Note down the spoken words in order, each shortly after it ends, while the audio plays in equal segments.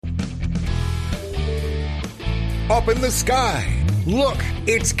up in the sky. Look,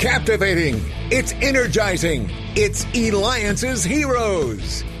 it's captivating. It's energizing. It's Eliances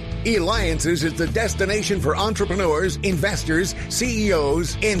Heroes. Eliances is the destination for entrepreneurs, investors,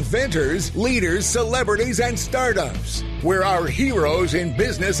 CEOs, inventors, leaders, celebrities, and startups, where our heroes in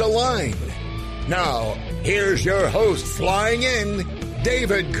business align. Now, here's your host flying in,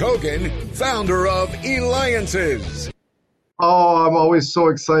 David Cogan, founder of Eliances. Oh, I'm always so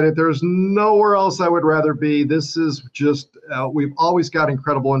excited. There's nowhere else I would rather be. This is just, we've always got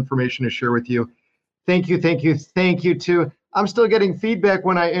incredible information to share with you. Thank you to, I'm still getting feedback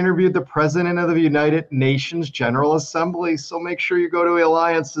when I interviewed the President of the United Nations General Assembly. So make sure you go to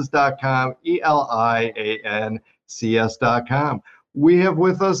Eliances.com, Eliances.com. We have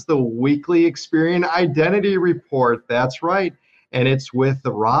with us the weekly Experian Identity Report. That's right. And it's with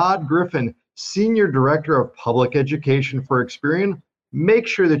Rod Griffin, Senior Director of Public Education for Experian. Make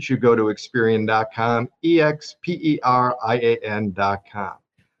sure that you go to Experian.com, Experian.com.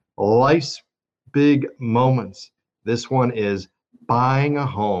 Life's big moments. This one is buying a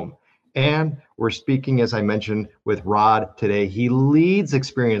home. And we're speaking, as I mentioned, with Rod today. He leads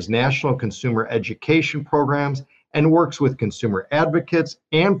Experian's national consumer education programs and works with consumer advocates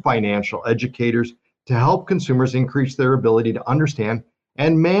and financial educators to help consumers increase their ability to understand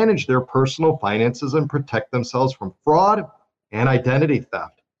and manage their personal finances and protect themselves from fraud and identity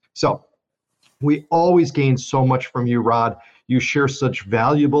theft. So we always gain so much from you, Rod. You share such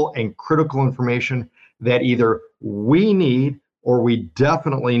valuable and critical information that either we need or we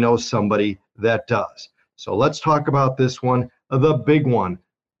definitely know somebody that does. So let's talk about this one, the big one,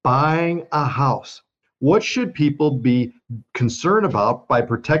 buying a house. What should people be concerned about by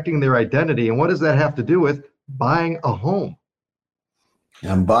protecting their identity, and what does that have to do with buying a home?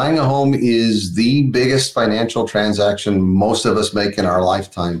 And buying a home is the biggest financial transaction most of us make in our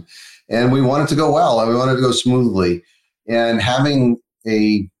lifetime. And we want it to go well, and we want it to go smoothly. And having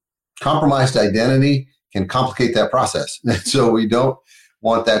a compromised identity can complicate that process. So we don't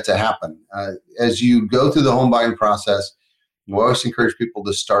want that to happen. As you go through the home buying process, we always encourage people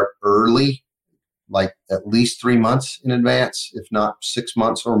to start early, like at least 3 months in advance, if not 6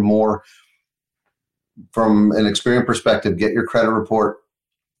 months or more. From an Experian perspective, get your credit report,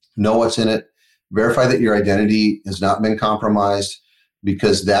 know what's in it, verify that your identity has not been compromised,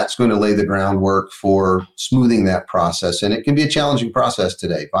 because that's going to lay the groundwork for smoothing that process. And it can be a challenging process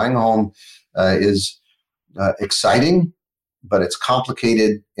today. Buying a home is exciting, but it's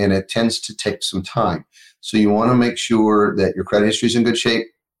complicated and it tends to take some time. So you want to make sure that your credit history is in good shape,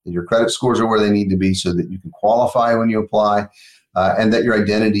 that your credit scores are where they need to be so that you can qualify when you apply, and that your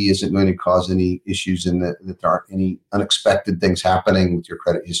identity isn't going to cause any issues and that there aren't any unexpected things happening with your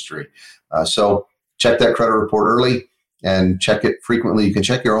credit history. So check that credit report early and check it frequently. You can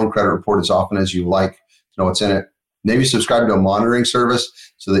check your own credit report as often as you like to know what's in it. Maybe subscribe to a monitoring service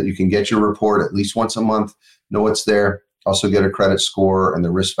so that you can get your report at least once a month, know what's there. Also get a credit score and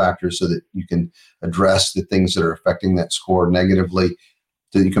the risk factors so that you can address the things that are affecting that score negatively,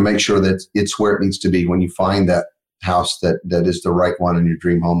 so you can make sure that it's where it needs to be when you find that house that is the right one in your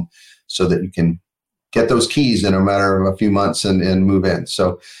dream home, so that you can get those keys in a matter of a few months and move in.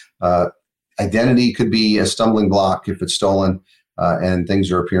 So identity could be a stumbling block if it's stolen, and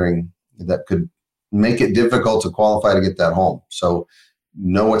things are appearing that could make it difficult to qualify to get that home. So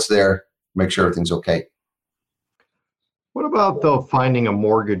know what's there, make sure everything's okay. What about, though, finding a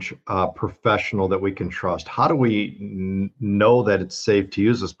mortgage professional that we can trust? How do we know that it's safe to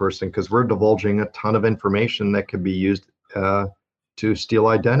use this person? Because we're divulging a ton of information that could be used to steal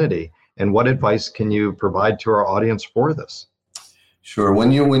identity. And what advice can you provide to our audience for this? Sure.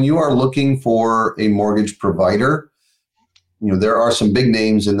 When you are looking for a mortgage provider, there are some big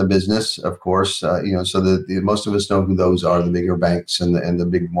names in the business, of course. So that most of us know who those are, the bigger banks and the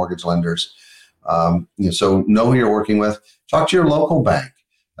big mortgage lenders. So know who you're working with. Talk to your local bank.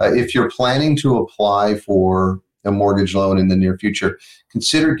 If you're planning to apply for a mortgage loan in the near future,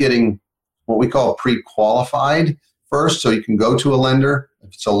 consider getting what we call pre-qualified first, so you can go to a lender.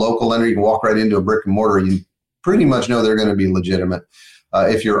 If it's a local lender, you can walk right into a brick and mortar. You pretty much know they're going to be legitimate.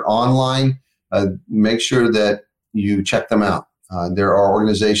 If you're online, make sure that you check them out. There are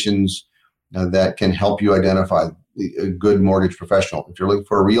organizations that can help you identify a good mortgage professional. If you're looking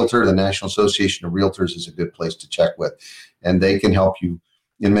for a realtor, the National Association of Realtors is a good place to check with, and they can help you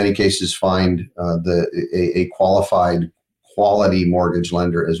in many cases find a qualified quality mortgage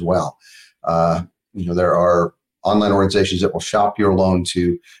lender as well. There are online organizations that will shop your loan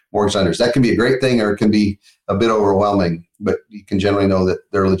to mortgage lenders. That can be a great thing, or it can be a bit overwhelming, but you can generally know that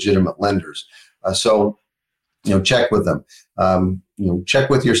they're legitimate lenders. So check with them. check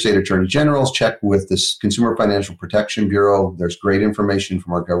with your state attorney generals, check with the Consumer Financial Protection Bureau. There's great information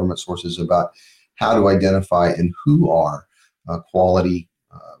from our government sources about how to identify and who are quality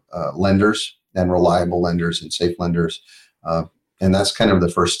lenders and reliable lenders and safe lenders. And that's kind of the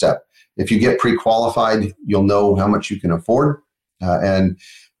first step. If you get pre-qualified, you'll know how much you can afford. And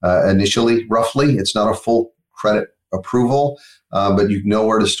initially, roughly, it's not a full credit approval, but you know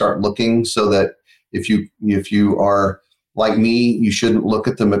where to start looking, so that if you are like me, you shouldn't look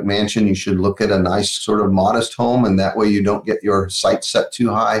at the McMansion. You should look at a nice sort of modest home, and that way you don't get your sights set too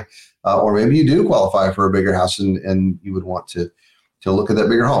high. Or maybe you do qualify for a bigger house, and you would want to look at that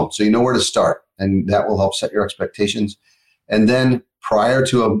bigger home. So you know where to start, and that will help set your expectations. And then prior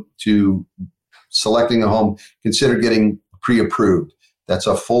to selecting a home, consider getting pre-approved. That's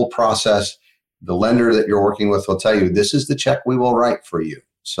a full process. The lender that you're working with will tell you, this is the check we will write for you.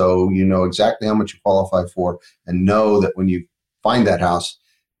 So you know exactly how much you qualify for, and know that when you find that house,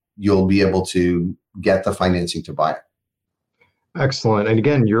 you'll be able to get the financing to buy it. Excellent. And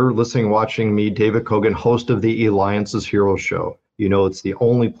again, you're listening, watching me, David Cogan, host of the Eliances Hero Show. You know, it's the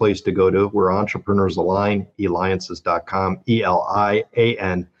only place to go to where entrepreneurs align, eliances.com,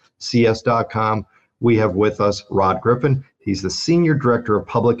 ELIANCS.com. We have with us Rod Griffin. He's the Senior Director of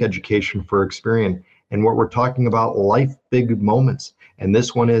Public Education for Experian. And what we're talking about, life big moments. And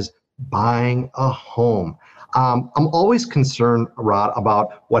this one is buying a home. I'm always concerned, Rod,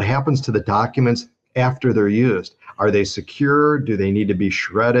 about what happens to the documents after they're used. Are they secure? Do they need to be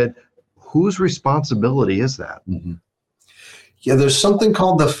shredded? Whose responsibility is that? Mm-hmm. Yeah, there's something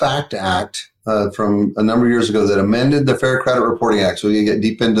called the FACT Act from a number of years ago that amended the Fair Credit Reporting Act. So you get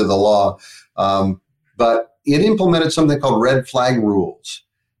deep into the law. But it implemented something called red flag rules.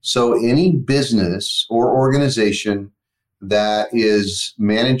 So any business or organization that is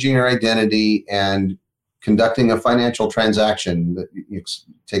managing your identity and conducting a financial transaction,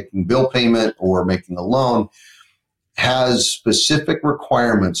 taking bill payment or making a loan, has specific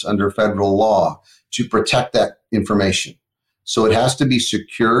requirements under federal law to protect that information. So it has to be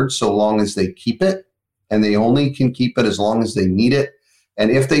secured so long as they keep it, and they only can keep it as long as they need it.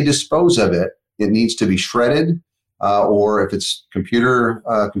 And if they dispose of it, it needs to be shredded, or if it's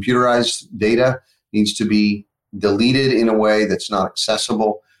computerized data, needs to be deleted in a way that's not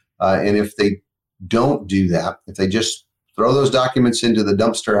accessible. And if they don't do that, if they just throw those documents into the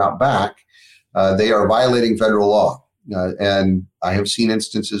dumpster out back, they are violating federal law. And I have seen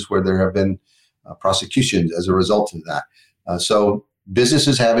instances where there have been prosecutions as a result of that. So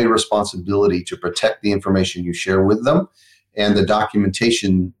businesses have a responsibility to protect the information you share with them and the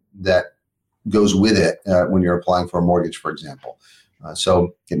documentation that goes with it when you're applying for a mortgage, for example.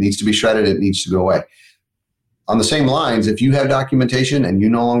 So it needs to be shredded. It needs to go away. On the same lines, if you have documentation and you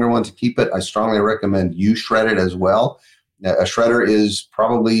no longer want to keep it, I strongly recommend you shred it as well. A shredder is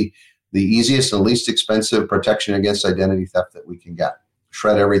probably the easiest and least expensive protection against identity theft that we can get.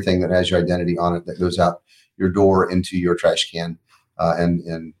 Shred everything that has your identity on it that goes out your door into your trash can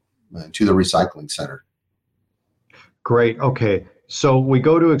and to the recycling center. Great. Okay. So we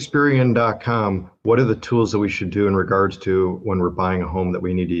go to Experian.com. What are the tools that we should do in regards to when we're buying a home that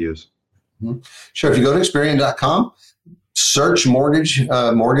we need to use? Mm-hmm. Sure. If you go to Experian.com, search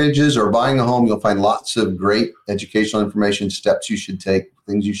mortgages or buying a home, you'll find lots of great educational information, steps you should take,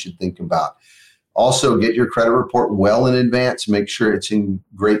 things you should think about. Also, get your credit report well in advance. Make sure it's in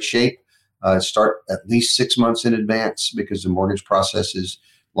great shape. Start at least 6 months in advance because the mortgage process is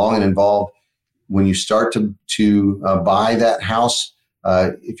long and involved. When you start to buy that house,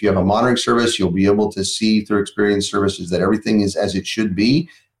 if you have a monitoring service, you'll be able to see through Experian services that everything is as it should be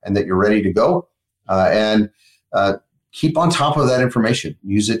and that you're ready to go. And keep on top of that information.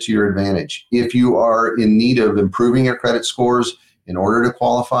 Use it to your advantage. If you are in need of improving your credit scores in order to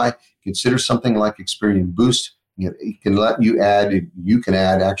qualify, consider something like Experian Boost. It can let you can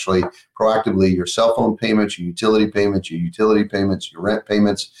add actually proactively your cell phone payments, your utility payments, your rent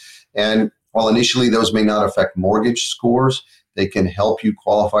payments. And while initially those may not affect mortgage scores, they can help you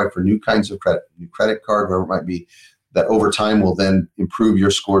qualify for new kinds of credit, new credit card, whatever it might be, that over time will then improve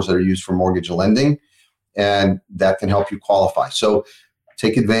your scores that are used for mortgage lending. And that can help you qualify. So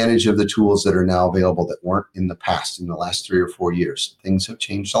take advantage of the tools that are now available that weren't in the past, in the last 3 or 4 years. Things have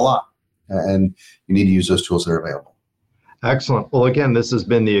changed a lot, and you need to use those tools that are available. Excellent. Well, again, this has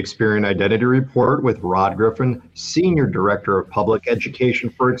been the Experian Identity Report with Rod Griffin, Senior Director of Public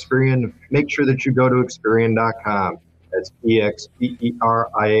Education for Experian. Make sure that you go to Experian.com. That's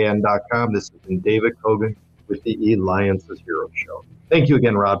EXPERIAN.com. This has been David Cogan with the Eliances Hero Show. Thank you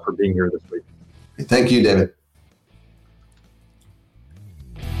again, Rod, for being here this week. Thank you, David.